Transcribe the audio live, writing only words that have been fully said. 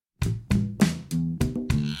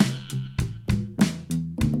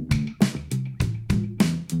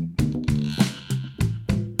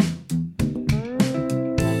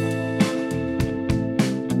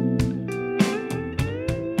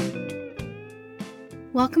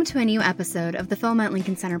Welcome to a new episode of the Film at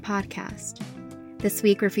Lincoln Center podcast. This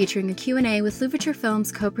week we're featuring a Q&A with Louverture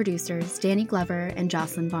Films co-producers Danny Glover and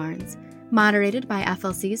Jocelyn Barnes, moderated by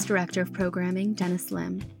FLC's Director of Programming, Dennis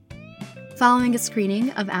Lim. Following a screening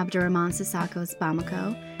of Abdurrahman Sissako's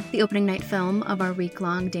Bamako, the opening night film of our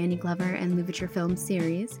week-long Danny Glover and Louverture Films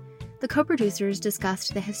series, the co-producers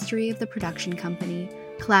discussed the history of the production company,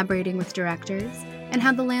 collaborating with directors, and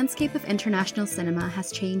how the landscape of international cinema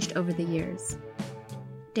has changed over the years.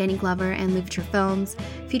 Danny Glover and Louverture Films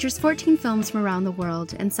features 14 films from around the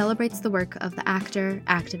world and celebrates the work of the actor,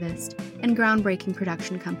 activist, and groundbreaking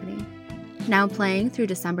production company. Now playing through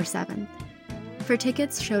December 7th. For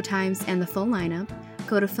tickets, showtimes, and the full lineup,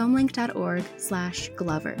 go to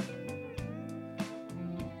filmlink.org/Glover.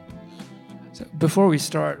 So before we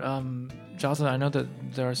start, Jocelyn, I know that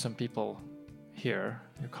there are some people here,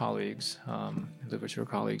 your colleagues, Louverture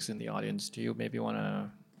colleagues in the audience. Do you maybe want to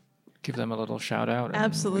give them a little shout out?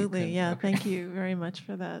 Absolutely, yeah. Okay. Thank you very much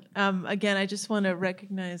for that. Again, I just want to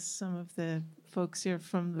recognize some of the folks here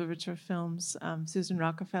from Louverture Films. Susan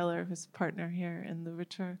Rockefeller, who's a partner here in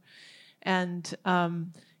Louverture, and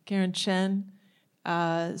Karen Chen,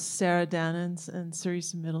 Sarah Dannins, and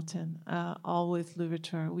Cerisa Middleton, all with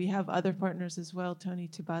Louverture. We have other partners as well, Tony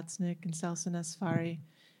Tubatsnik and Selson Asfari,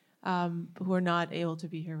 who are not able to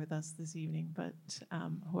be here with us this evening, but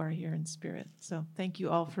who are here in spirit. So thank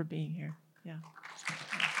you all for being here. Yeah.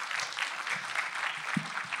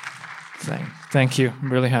 Thank you.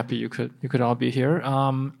 I'm really happy you could all be here.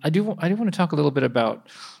 I do want to talk a little bit about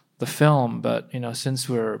the film, but since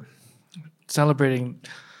we're celebrating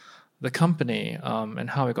the company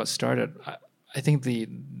and how it got started, I think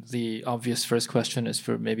the obvious first question is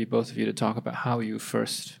for maybe both of you to talk about how you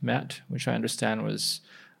first met, which I understand was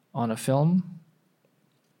on a film.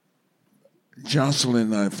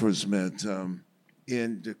 Jocelyn and I first met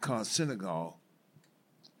in Dakar, Senegal.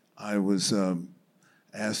 I was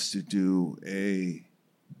asked to do a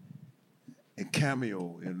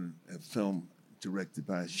cameo in a film directed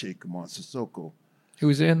by Sheikh Omar Sissoko. He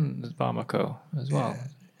was in Bamako as well.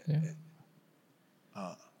 Yeah.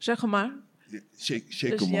 Sheikh Omar?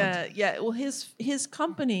 Sheikh Omar. Yeah. Well, his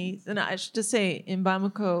company, and I should just say, in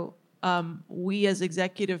Bamako, we as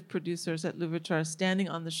executive producers at Louverture are standing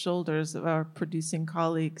on the shoulders of our producing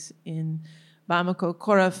colleagues in Bamako,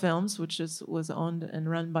 Kora Films, which was owned and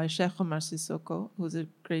run by Sheikh Omar Sissoko, who's a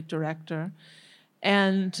great director,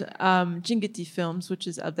 and Djingiti Films, which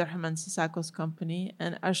is Abdurrahman Sissako's company,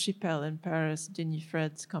 and Archipel in Paris, Denis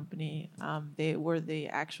Fred's company. They were the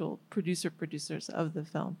actual producers of the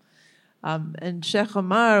film. And Sheikh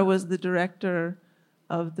Omar was the director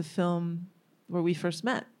of the film where we first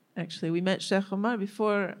met. Actually, we met Sheikh Omar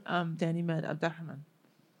before Danny met Abdurrahman.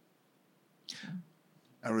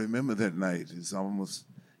 I remember that night. It's almost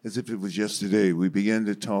as if it was yesterday. We began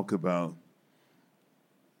to talk about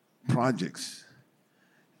projects.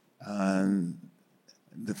 And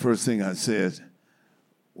the first thing I said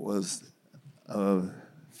was a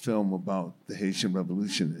film about the Haitian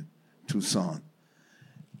Revolution in Tucson.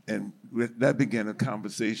 And that began a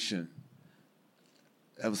conversation.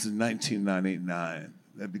 That was in 1999.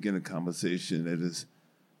 That began a conversation that has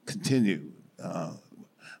continued.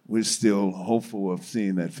 We're still hopeful of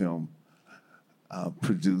seeing that film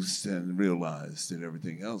produced and realized and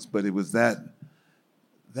everything else. But it was that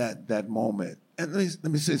moment. And let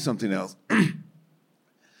me say something else.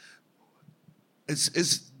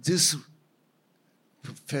 It's this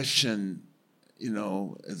profession,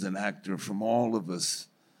 as an actor, from all of us.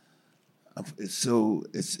 It's so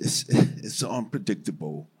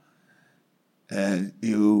unpredictable. And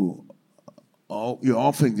you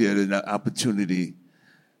often get an opportunity,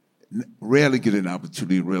 rarely get an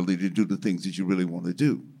opportunity really to do the things that you really want to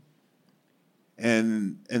do.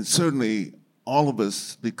 And certainly all of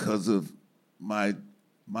us, because of my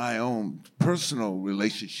own personal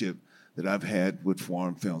relationship that I've had with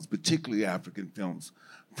foreign films, particularly African films,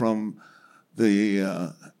 from the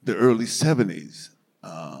early 70s.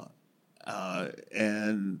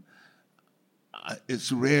 And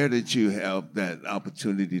it's rare that you have that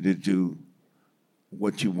opportunity to do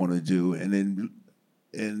what you want to do. And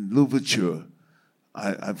in Louverture,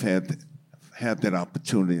 I've had that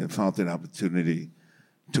opportunity and found that opportunity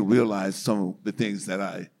to realize some of the things that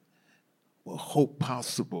I hope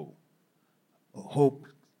possible, hope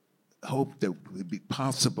that would be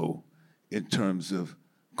possible in terms of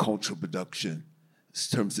cultural production, in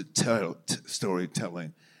terms of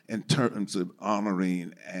storytelling, in terms of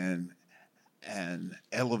honoring and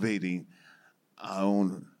elevating our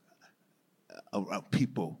own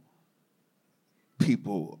people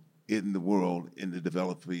in the world, in the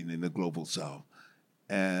developing, in the global South.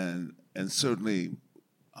 And certainly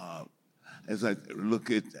As I look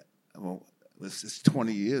at, well, it's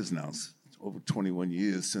 20 years now, over 21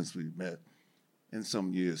 years since we met, and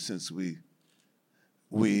some years since we're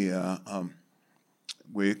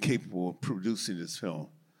capable of producing this film.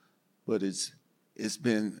 But it's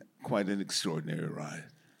been quite an extraordinary ride.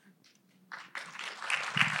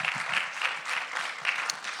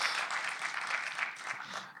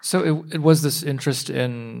 So it was this interest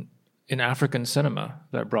in African cinema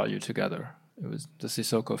that brought you together. It was the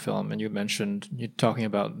Sissoko film, and you mentioned you talking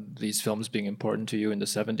about these films being important to you in the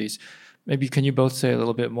 70s. Maybe can you both say a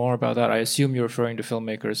little bit more about that? I assume you're referring to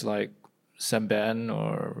filmmakers like Sembène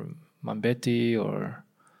or Mambéty or...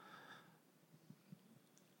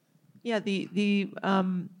 Yeah, Danny,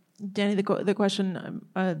 the question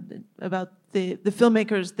about the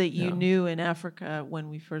filmmakers that you knew in Africa when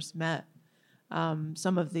we first met.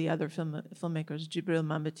 Some of the other filmmakers, Djibril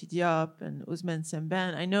Mambéty Diop and Ousmane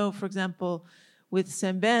Sembène. I know, for example, with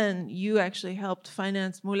Sembène, you actually helped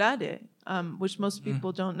finance Moulade, which most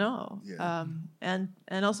people don't know. Yeah. And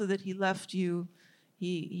also that he left you,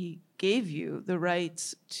 he gave you the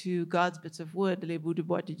rights to God's Bits of Wood, Les Bouts de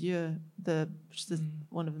Bois de Dieu, which is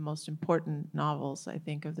one of the most important novels, I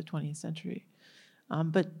think, of the 20th century.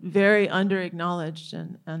 But very under-acknowledged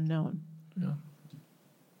and unknown. Yeah.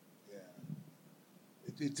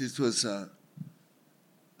 It was,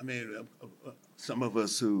 some of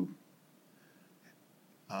us who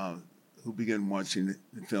began watching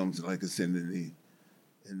the films, like I said, in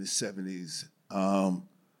the 70s,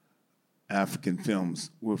 African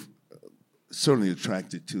films were certainly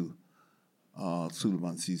attracted to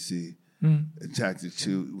Souleymane Cissé, attracted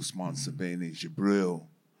to Ousmane Sembène, Djibril.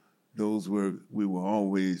 We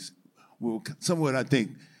were somewhat, I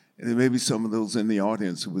think, and there may be some of those in the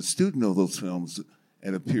audience who were students of those films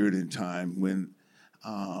at a period in time when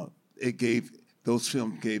those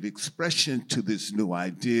films gave expression to this new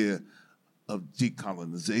idea of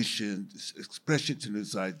decolonization, this expression to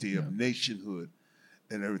this idea of nationhood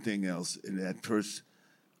and everything else. And that first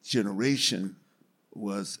generation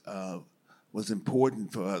was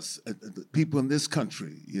important for us. The people in this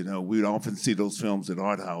country, we'd often see those films at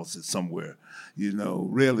art houses somewhere,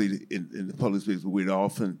 rarely in the public space, but we'd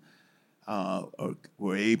often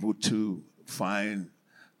were able to find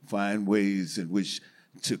ways in which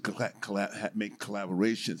to make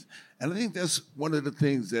collaborations, and I think that's one of the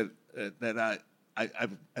things that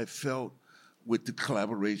I felt with the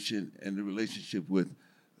collaboration and the relationship with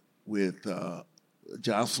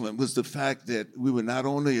Jocelyn was the fact that we were not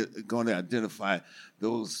only going to identify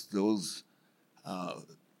those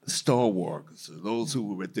stalwarts, those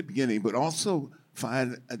who were at the beginning, but also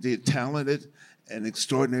find the talented and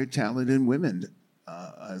extraordinary talent in women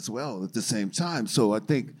as well at the same time. So I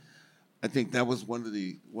think that was one of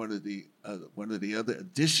the other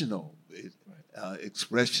additional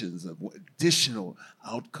expressions of additional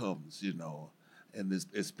outcomes, in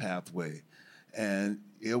this pathway, and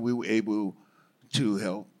we were able to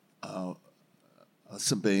help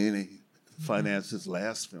Sembène finance his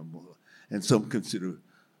last film, and some consider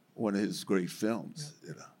one of his great films.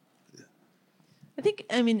 I think,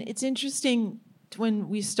 it's interesting when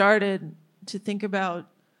we started to think about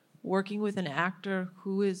working with an actor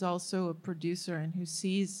who is also a producer and who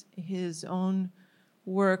sees his own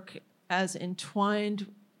work as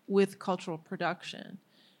entwined with cultural production,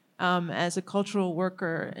 as a cultural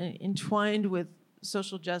worker, entwined with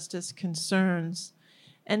social justice concerns.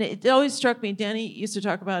 And it always struck me, Danny used to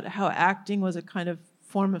talk about how acting was a kind of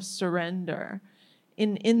form of surrender,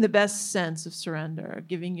 in the best sense of surrender,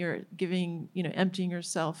 emptying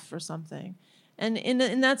yourself for something. And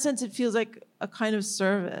in that sense, it feels like a kind of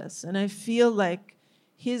service. And I feel like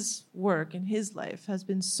his work and his life has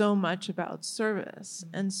been so much about service.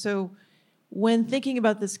 And so when thinking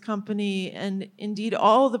about this company, and indeed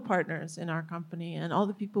all the partners in our company and all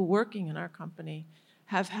the people working in our company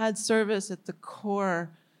have had service at the core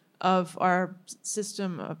of our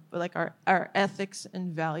system, of like our ethics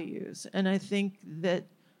and values. And I think that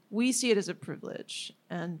we see it as a privilege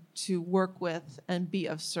and to work with and be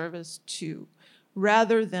of service to,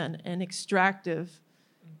 rather than an extractive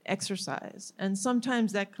exercise. And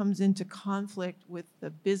sometimes that comes into conflict with the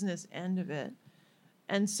business end of it.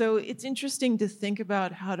 And so it's interesting to think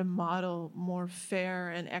about how to model more fair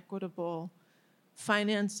and equitable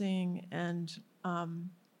financing and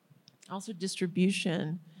also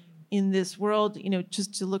distribution in this world,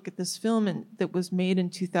 just to look at this film that was made in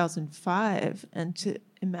 2005 and to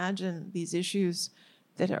imagine these issues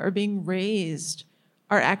that are being raised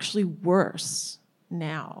are actually worse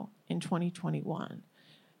now in 2021.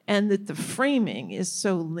 And that the framing is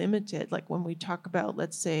so limited. Like when we talk about,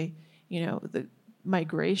 let's say, the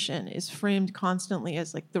migration is framed constantly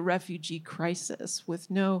as like the refugee crisis with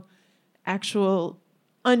no actual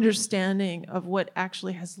understanding of what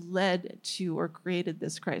actually has led to or created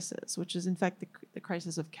this crisis, which is in fact the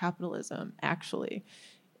crisis of capitalism, actually.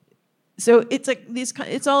 So it's like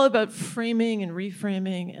it's all about framing and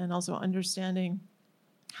reframing and also understanding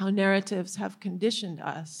how narratives have conditioned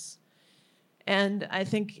us. And I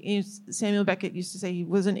think Samuel Beckett used to say he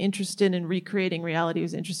wasn't interested in recreating reality, he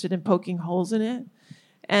was interested in poking holes in it.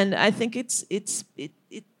 And I think it's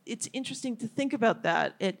interesting to think about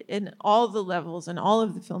that in all the levels and all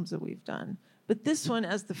of the films that we've done. But this one,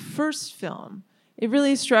 as the first film, it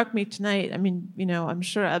really struck me tonight. I mean, I'm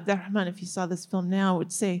sure Abderrahman, if he saw this film now,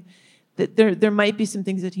 would say that there might be some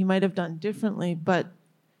things that he might have done differently, but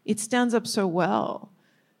it stands up so well.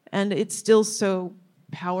 And it's still so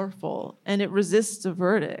powerful. And it resists a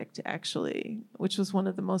verdict, actually, which was one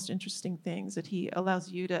of the most interesting things, that he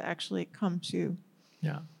allows you to actually come to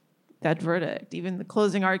that verdict. Even the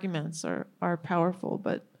closing arguments are powerful,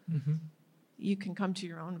 but you can come to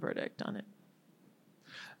your own verdict on it.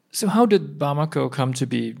 So how did Bamako come to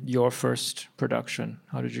be your first production?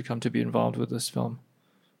 How did you come to be involved with this film?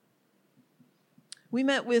 We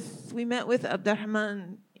met with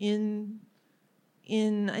Abderrahman in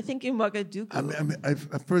I think in Ouagadougou.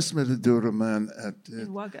 I first met Abderrahman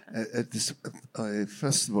at this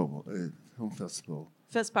festival, film festival.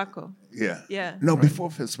 FESPACO. Yeah. No, before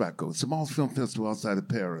FESPACO, small film festival outside of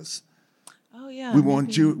Paris. Oh yeah. We won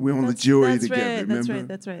the jury together. Remember?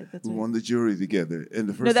 That's right. We won the jury together. And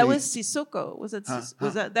the first no, that was Sissoko. Was it?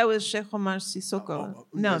 Was that was Sheikh Omar Sissoko?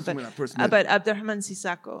 No, but Abderrahman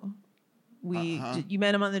Sissako. You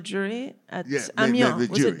met him on the jury at Amiens.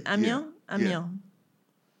 Was it Amiens? Yeah. Amiens.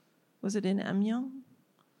 Was it in Amiens?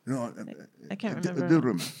 No, I can't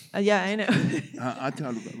remember. Yeah, I know. I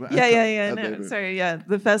tell you. I know. Sorry,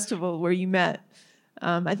 the festival where you met.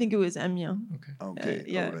 I think it was Amiens. Okay.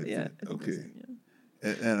 Yeah. Okay.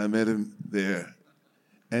 And I met him there,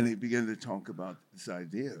 and he began to talk about this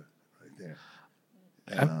idea right there.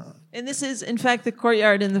 And this is, in fact, the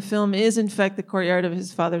courtyard in the film is, in fact, the courtyard of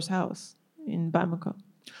his father's house in Bamako,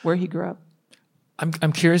 where he grew up.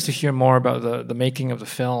 I'm curious to hear more about the making of the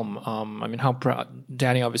film. I mean, how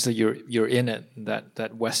Danny, obviously you're in it,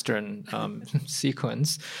 that Western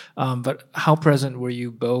sequence, but how present were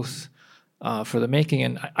you both for the making?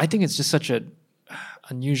 And I think it's just such an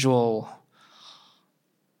unusual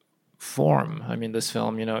form. I mean, this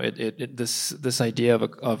film, this idea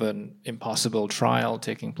of an impossible trial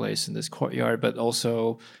taking place in this courtyard, but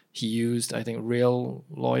also he used, I think, real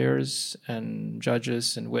lawyers and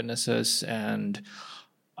judges and witnesses, and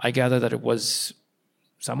I gather that it was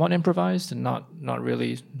somewhat improvised and not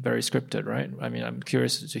really very scripted, right? I mean, I'm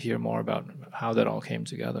curious to hear more about how that all came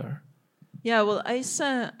together. Yeah, well,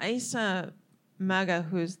 Aissa Maga,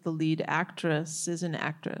 who is the lead actress, is an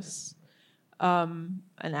actress. An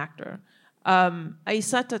actor.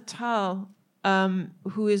 Aissata Tal,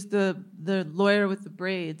 who is the lawyer with the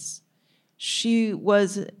braids, she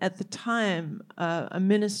was at the time a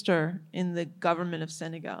minister in the government of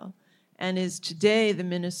Senegal, and is today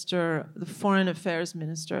the foreign affairs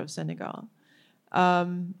minister of Senegal.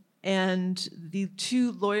 And the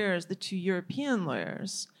two European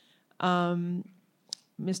lawyers,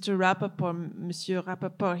 Monsieur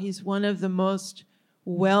Rapaport, he's one of the most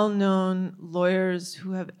well-known lawyers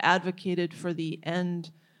who have advocated for the end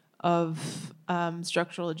of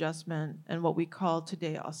structural adjustment and what we call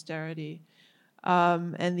today austerity,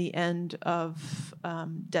 and the end of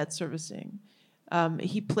debt servicing.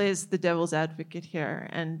 He plays the devil's advocate here,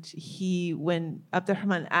 and when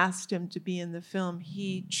Abderrahman asked him to be in the film,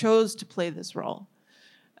 he chose to play this role.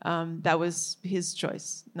 That was his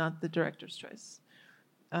choice, not the director's choice.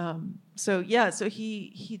 So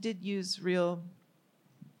he did use real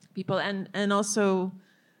people, and also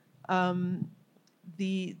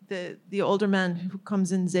the older man who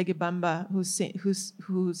comes in, Zege Bamba, who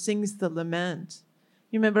sings the lament.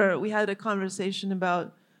 You remember we had a conversation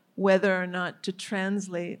about whether or not to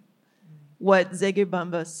translate what Zege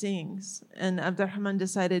Bamba sings, and Abderrahman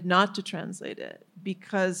decided not to translate it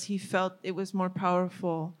because he felt it was more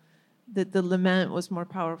powerful, that the lament was more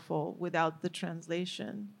powerful without the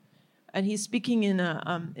translation. And he's speaking in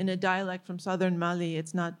a dialect from southern Mali.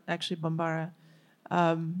 It's not actually Bambara.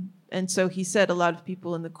 And so he said a lot of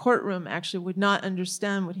people in the courtroom actually would not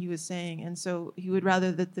understand what he was saying. And so he would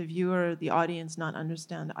rather that the viewer, the audience, not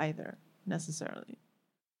understand either, necessarily.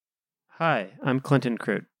 Hi, I'm Clinton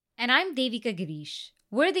Crute. And I'm Devika Girish.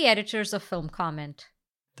 We're the editors of Film Comment.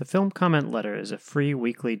 The Film Comment Letter is a free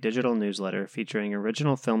weekly digital newsletter featuring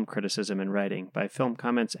original film criticism and writing by Film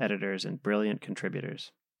Comment's editors and brilliant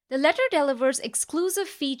contributors. The letter delivers exclusive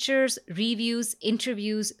features, reviews,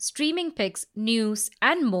 interviews, streaming picks, news,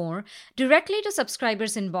 and more directly to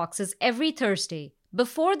subscribers' inboxes every Thursday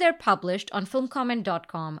before they're published on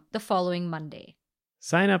filmcomment.com the following Monday.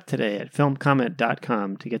 Sign up today at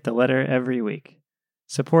filmcomment.com to get the letter every week.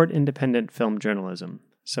 Support independent film journalism.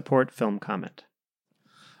 Support Film Comment.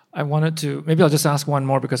 I wanted to, maybe I'll just ask one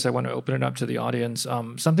more because I want to open it up to the audience.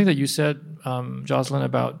 Something that you said, Jocelyn,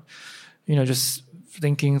 about, just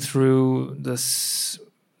thinking through this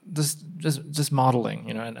just modeling,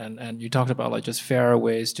 and you talked about like just fairer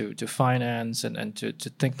ways to finance and to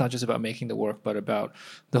think not just about making the work, but about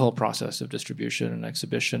the whole process of distribution and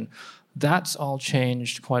exhibition. That's all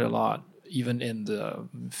changed quite a lot, even in the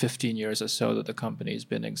 15 years or so that the company's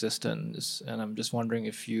been in existence. And I'm just wondering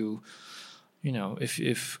if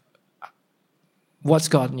if what's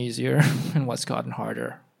gotten easier and what's gotten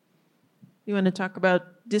harder. You want to talk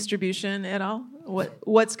about distribution at all?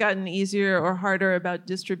 What's gotten easier or harder about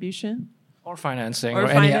distribution? Or financing, or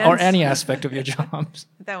any aspect of your jobs.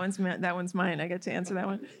 That one's mine. I get to answer that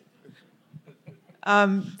one.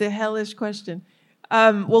 The hellish question.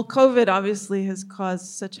 Well, COVID obviously has caused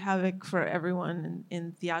such havoc for everyone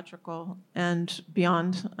in theatrical and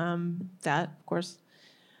beyond that, of course.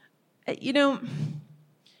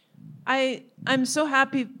 I'm so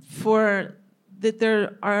happy that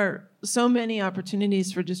there are so many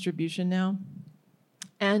opportunities for distribution now.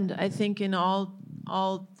 And I think in all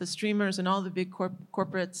the streamers and all the big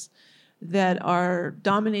corporates that are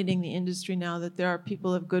dominating the industry now, that there are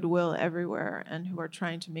people of goodwill everywhere and who are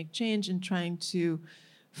trying to make change and trying to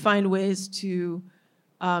find ways to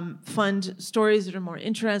fund stories that are more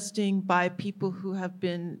interesting by people who have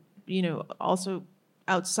been, also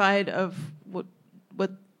outside of what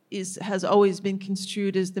has always been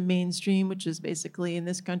construed as the mainstream, which is basically in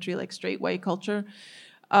this country like straight white culture.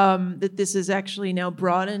 That this is actually now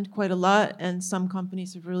broadened quite a lot, and some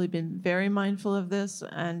companies have really been very mindful of this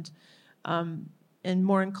and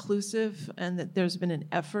more inclusive, and that there's been an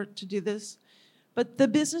effort to do this. But the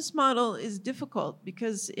business model is difficult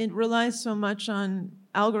because it relies so much on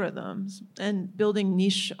algorithms and building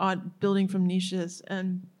from niches,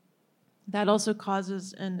 and that also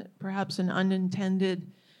causes perhaps an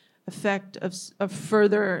unintended effect of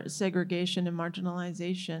further segregation and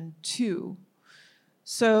marginalization too.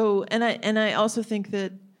 So, and I also think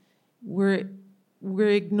that we're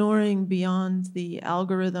ignoring beyond the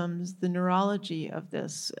algorithms the neurology of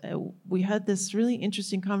this. We had this really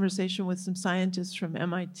interesting conversation with some scientists from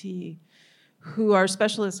MIT who are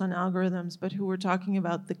specialists on algorithms, but who were talking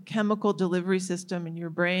about the chemical delivery system in your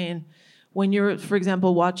brain when you're, for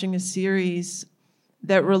example, watching a series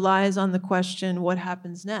that relies on the question, what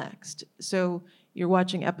happens next? So you're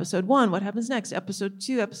watching episode 1, what happens next? Episode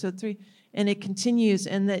 2, episode 3, and it continues.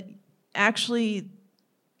 And that actually,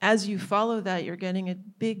 as you follow that, you're getting a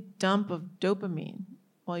big dump of dopamine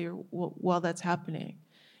while that's happening.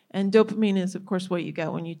 And dopamine is, of course, what you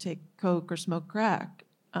get when you take coke or smoke crack.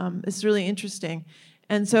 It's really interesting.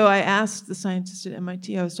 And so I asked the scientist at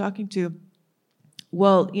MIT I was talking to,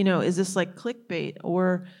 well, is this like clickbait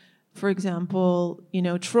or, for example,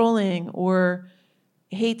 trolling or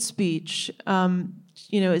hate speech?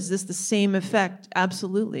 Is this the same effect?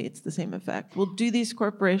 Absolutely, it's the same effect. Well, do these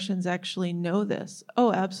corporations actually know this?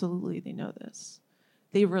 Oh, absolutely, they know this.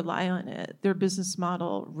 They rely on it. Their business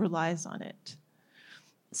model relies on it.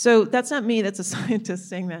 So that's not me, that's a scientist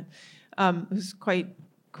saying that, who's quite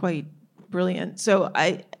brilliant. So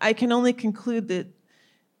I can only conclude that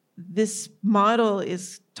this model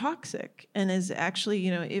is toxic and is actually,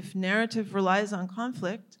 if narrative relies on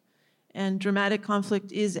conflict, and dramatic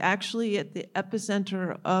conflict is actually at the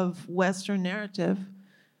epicenter of Western narrative,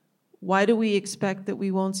 why do we expect that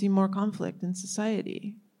we won't see more conflict in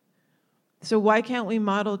society? So why can't we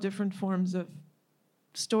model different forms of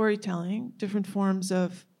storytelling, different forms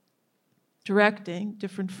of directing,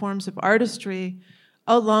 different forms of artistry,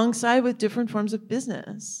 alongside with different forms of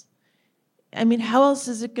business? I mean, how else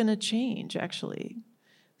is it going to change, actually?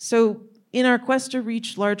 So in our quest to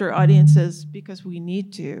reach larger audiences, because we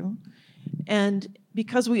need to, and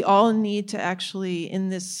because we all need to actually, in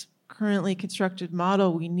this currently constructed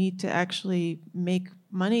model, we need to actually make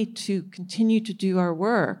money to continue to do our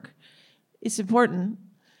work, it's important.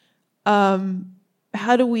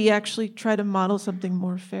 How do we actually try to model something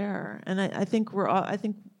more fair? And I think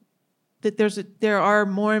that there are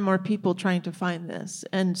more and more people trying to find this,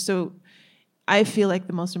 and so I feel like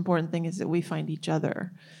the most important thing is that we find each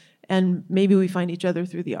other, and maybe we find each other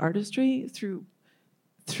through the artistry, through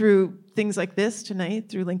things like this tonight,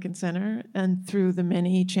 through Lincoln Center, and through the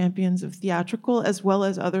many champions of theatrical, as well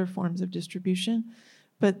as other forms of distribution.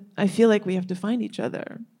 But I feel like we have to find each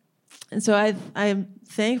other. And so I'm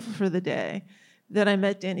thankful for the day that I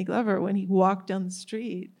met Danny Glover when he walked down the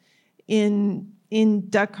street in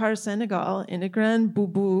Dakar, Senegal, in a grand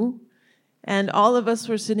boubou, and all of us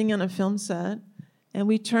were sitting on a film set, and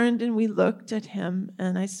we turned and we looked at him,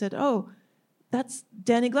 and I said, "Oh, that's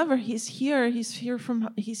Danny Glover. He's here. He's here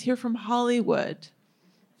from Hollywood."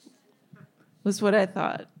 Was what I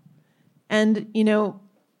thought. And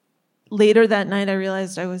later that night, I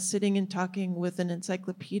realized I was sitting and talking with an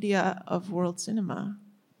encyclopedia of world cinema,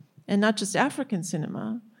 and not just African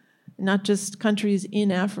cinema, not just countries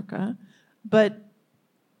in Africa, but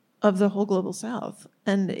of the whole global South.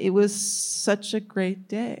 And it was such a great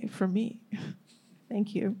day for me.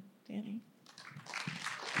 Thank you, Danny.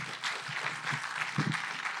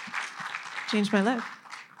 Changed my life.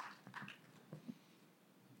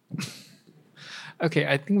 Okay,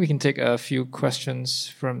 I think we can take a few questions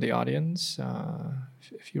from the audience.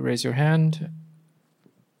 If you raise your hand,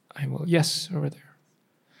 I will. Yes, over there.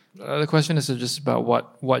 The question is just about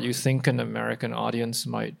what you think an American audience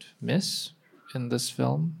might miss in this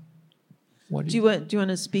film. Do you want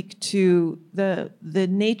to speak to the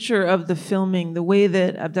nature of the filming, the way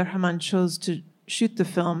that Abderrahman chose to shoot the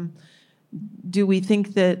film? Do we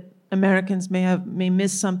think that Americans may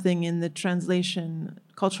miss something in the translation,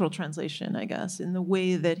 cultural translation, I guess, in the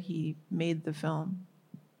way that he made the film?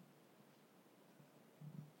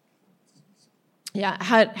 Yeah,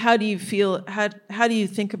 how do you feel? How do you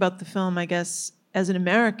think about the film? I guess as an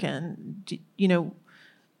American,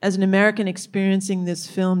 as an American experiencing this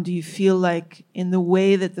film, do you feel like in the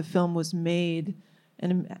way that the film was made,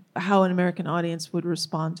 and how an American audience would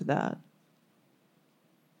respond to that?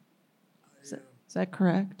 Is that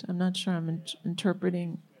correct? I'm not sure I'm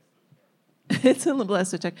interpreting. It's a little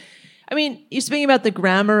esoteric. I mean, you're speaking about the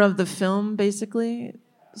grammar of the film, basically,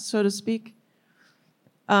 so to speak.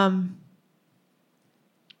 Do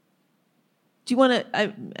you want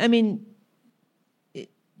to,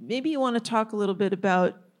 maybe you want to talk a little bit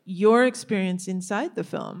about your experience inside the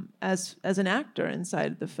film as an actor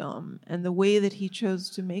inside the film and the way that he chose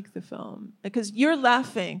to make the film. Because you're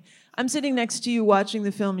laughing. I'm sitting next to you watching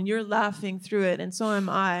the film and you're laughing through it, and so am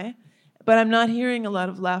I. But I'm not hearing a lot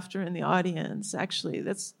of laughter in the audience, actually.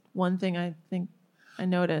 That's one thing I think I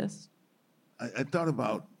noticed. I thought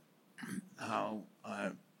about how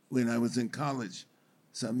when I was in college,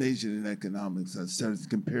 so I majored in economics. I studied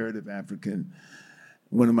comparative African.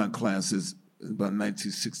 One of my classes about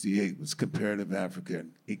 1968 was comparative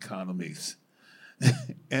African economies.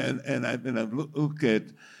 and I look at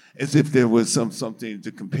as if there was something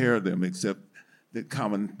to compare them, except the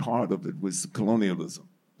common part of it was colonialism.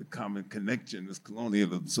 The common connection is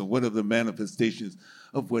colonialism. So what are the manifestations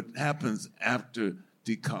of what happens after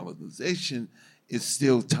decolonization is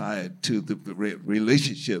still tied to the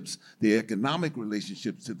relationships, the economic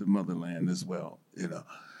relationships to the motherland as well,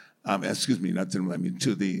 excuse me, not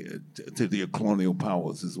to the colonial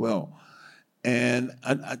powers as well. And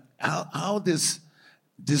how this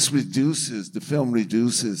reduces, the film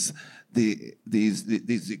reduces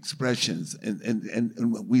these expressions,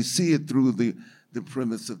 and we see it through the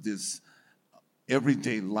premise of this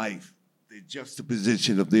everyday life, the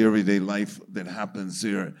juxtaposition of the everyday life that happens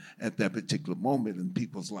there at that particular moment in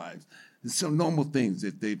people's lives. There's some normal things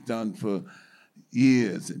that they've done for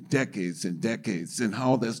years and decades, and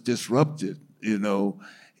how that's disrupted, in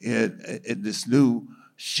this new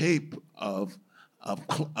shape of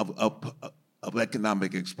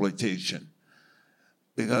economic exploitation.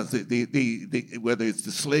 Because whether it's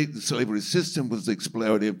the slavery system was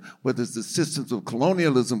exploited, whether it's the systems of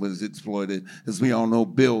colonialism was exploited, as we all know,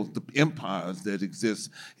 built the empires that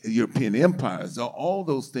exist, European empires. All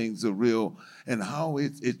those things are real, and how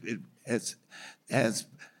it has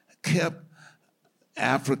kept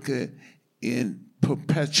Africa in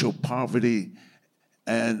perpetual poverty,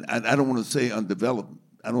 and I don't want to say undeveloped.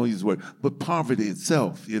 I don't use the word, but poverty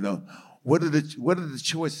itself. What are the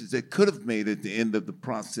choices that could have made at the end of the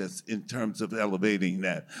process in terms of elevating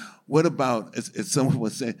that? What about, as someone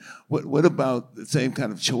was saying, what about the same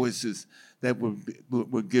kind of choices that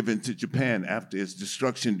were given to Japan after its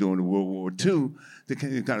destruction during World War II, the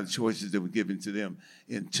kind of choices that were given to them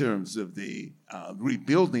in terms of the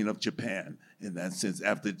rebuilding of Japan, in that sense,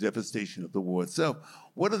 after the devastation of the war itself?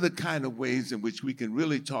 What are the kind of ways in which we can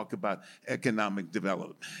really talk about economic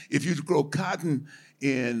development? If you grow cotton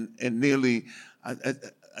in nearly,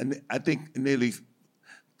 I think nearly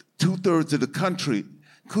 2/3 of the country,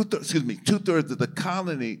 2/3 of the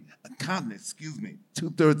continent,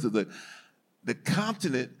 2/3 of the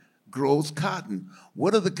continent grows cotton.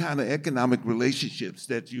 What are the kind of economic relationships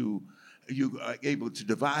that you you are able to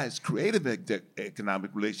devise creative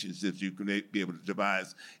economic relationships. You can be able to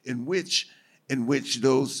devise in which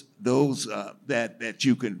those that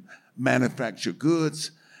you can manufacture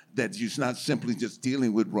goods, that you're not simply just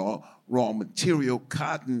dealing with raw material,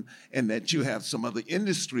 cotton, and that you have some other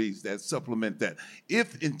industries that supplement that.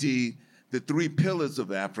 If indeed the three pillars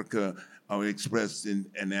of Africa are expressed in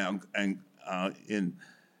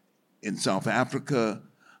South Africa,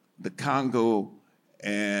 the Congo,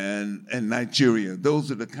 and Nigeria.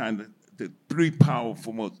 Those are the three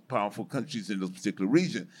most powerful countries in this particular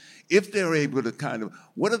region. If they're able to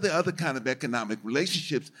what are the other kind of economic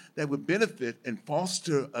relationships that would benefit and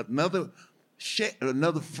foster another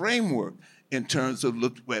framework in terms of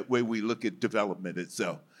where we look at development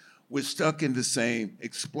itself? We're stuck in the same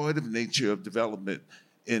exploitive nature of development,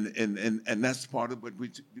 and that's part of what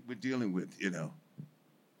we're dealing with,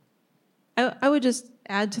 I would just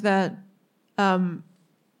add to that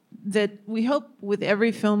that we hope with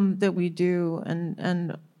every film that we do,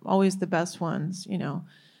 and always the best ones,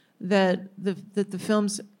 that the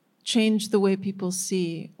films change the way people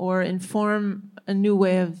see or inform a new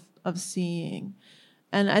way of seeing.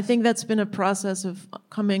 And I think that's been a process of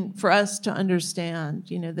coming for us to understand,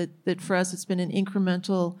 that for us it's been an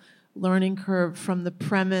incremental learning curve from the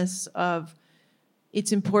premise of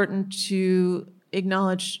it's important to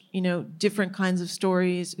acknowledge, different kinds of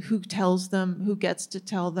stories, who tells them, who gets to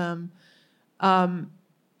tell them,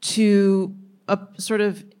 to a sort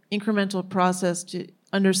of incremental process to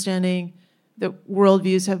understanding that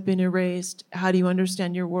worldviews have been erased. How do you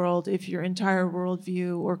understand your world if your entire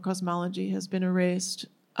worldview or cosmology has been erased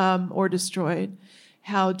or destroyed?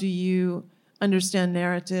 How do you understand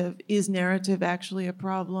narrative? Is narrative actually a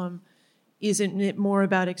problem? Isn't it more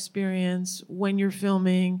about experience? When you're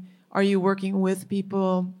filming, are you working with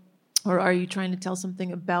people, or are you trying to tell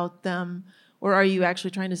something about them, or are you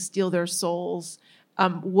actually trying to steal their souls?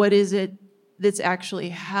 What is it that's actually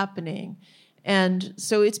happening? And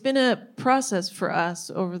so it's been a process for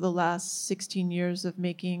us over the last 16 years of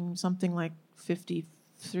making something like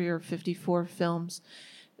 53 or 54 films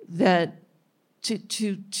that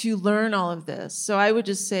to learn all of this. So I would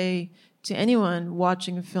just say to anyone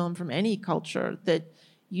watching a film from any culture that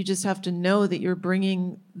you just have to know that you're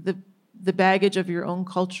bringing the baggage of your own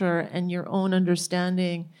culture and your own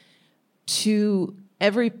understanding to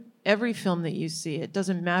every film that you see. It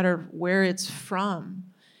doesn't matter where it's from,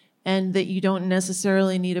 and that you don't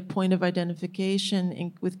necessarily need a point of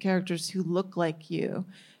identification with characters who look like you,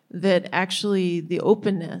 that actually the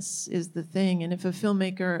openness is the thing. And if a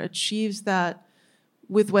filmmaker achieves that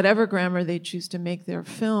with whatever grammar they choose to make their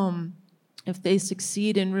film, if they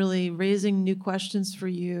succeed in really raising new questions for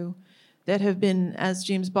you that have been, as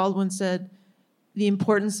James Baldwin said, the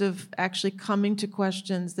importance of actually coming to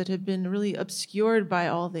questions that have been really obscured by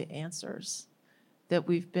all the answers that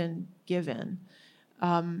we've been given.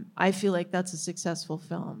 I feel like that's a successful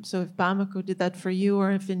film. So if Bamako did that for you,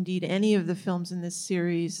 or if indeed any of the films in this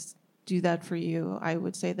series do that for you, I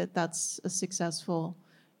would say that that's a successful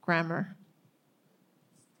grammar.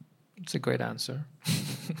 It's a great answer.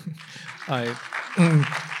 I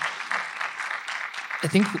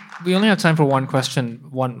think we only have time for one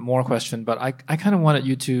more question, but I kind of wanted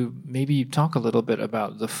you to maybe talk a little bit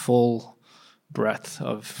about the full breadth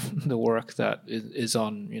of the work that is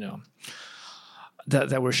on,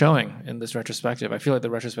 that we're showing in this retrospective. I feel like the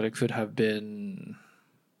retrospective could have been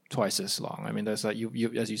twice as long. I mean, there's like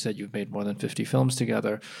you as you said, you've made more than 50 films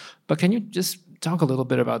together. But can you just talk a little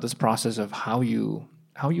bit about this process of how you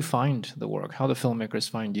find the work, how the filmmakers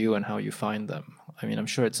find you, and how you find them? I mean, I'm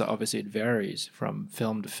sure it varies from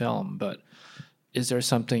film to film, but is there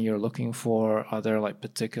something you're looking for? Are there like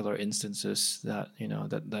particular instances that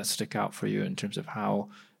that stick out for you in terms of how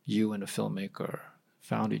you and a filmmaker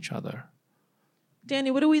found each other?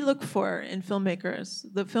 Danny, what do we look for in filmmakers?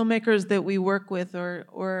 The filmmakers that we work with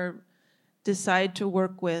or decide to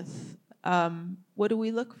work with, what do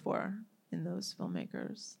we look for in those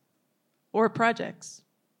filmmakers or projects?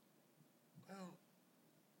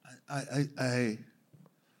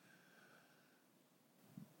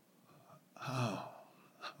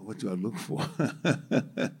 What do I look for?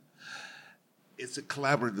 It's a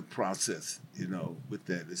collaborative process, with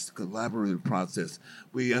that. It's a collaborative process.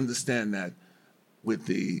 We understand that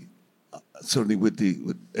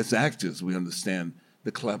as actors, we understand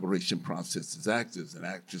the collaboration process as actors and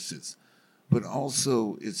actresses. But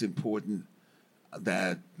also it's important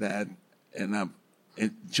that and I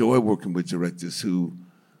enjoy working with directors who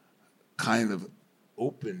kind of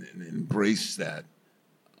open and embrace that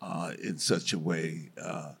in such a way,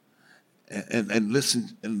 and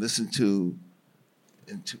listen to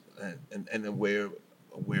and where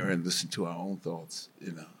aware and listen to our own thoughts,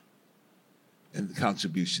 and the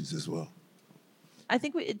contributions as well. I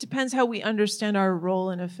think it depends how we understand our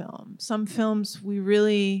role in a film. Some films we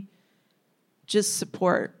really just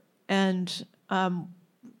support, and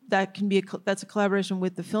that's a collaboration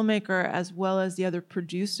with the filmmaker as well as the other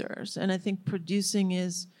producers. And I think producing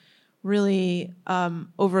is really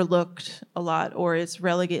overlooked a lot, or it's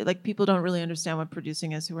relegated. Like, people don't really understand what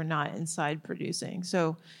producing is who are not inside producing.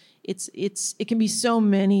 So it can be so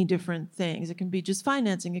many different things. It can be just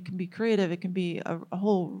financing, it can be creative, it can be a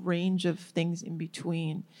whole range of things in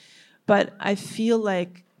between. But I feel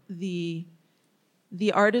like the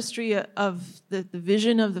artistry of the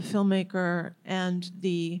vision of the filmmaker and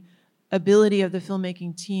the ability of the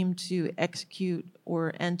filmmaking team to execute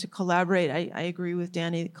and to collaborate, I agree with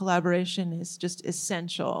Danny, collaboration is just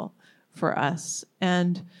essential for us.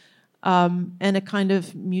 And a kind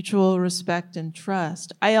of mutual respect and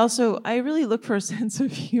trust. I really look for a sense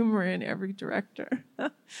of humor in every director.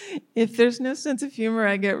 If there's no sense of humor,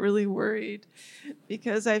 I get really worried,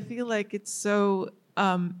 because I feel like it's so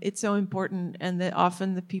important, and that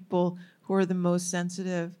often the people who are the most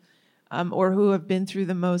sensitive, or who have been through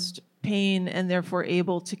the most pain and therefore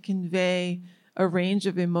able to convey a range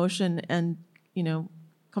of emotion and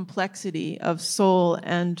complexity of soul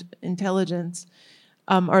and intelligence,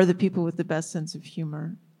 are the people with the best sense of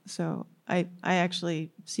humor. So I actually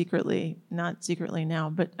not secretly now,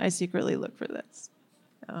 but I secretly look for this.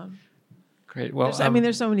 Great. Well,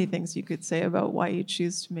 there's so many things you could say about why you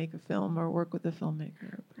choose to make a film or work with a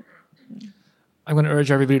filmmaker. But, yeah. I'm going to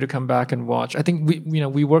urge everybody to come back and watch. I think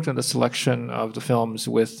we worked on the selection of the films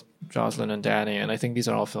with Jocelyn and Danny, and I think these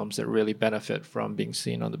are all films that really benefit from being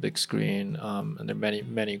seen on the big screen. And there are many,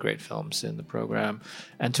 many great films in the program.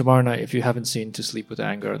 And tomorrow night, if you haven't seen To Sleep with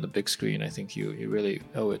Anger on the big screen, I think you really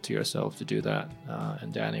owe it to yourself to do that.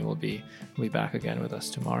 And Danny will be back again with us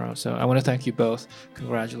tomorrow. So I want to thank you both.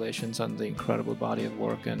 Congratulations on the incredible body of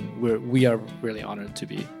work, and we are really honored to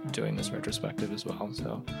be doing this retrospective as well.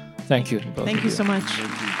 So thank you to both of you. Thank you so much.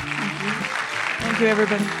 Thank you,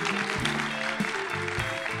 everybody.